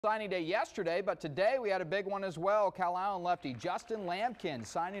Signing day yesterday, but today we had a big one as well. Calallen lefty Justin Lamkin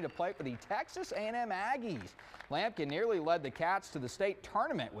signing to play for the Texas A&M Aggies. Lamkin nearly led the Cats to the state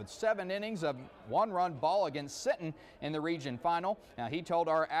tournament with 7 innings of one-run ball against Sinton in the region final. Now, he told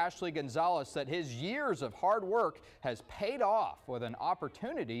our Ashley Gonzalez that his years of hard work has paid off with an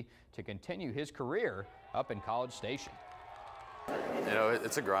opportunity to continue his career up in College Station. You know,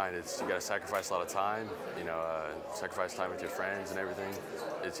 it's a grind. You got to sacrifice a lot of time, sacrifice time with your friends and everything.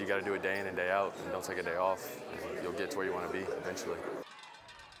 You got to do it day in and day out, and don't take a day off, and you'll get to where you want to be eventually.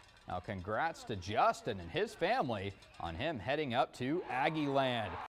 Now, congrats to Justin and his family on him heading up to Aggie land.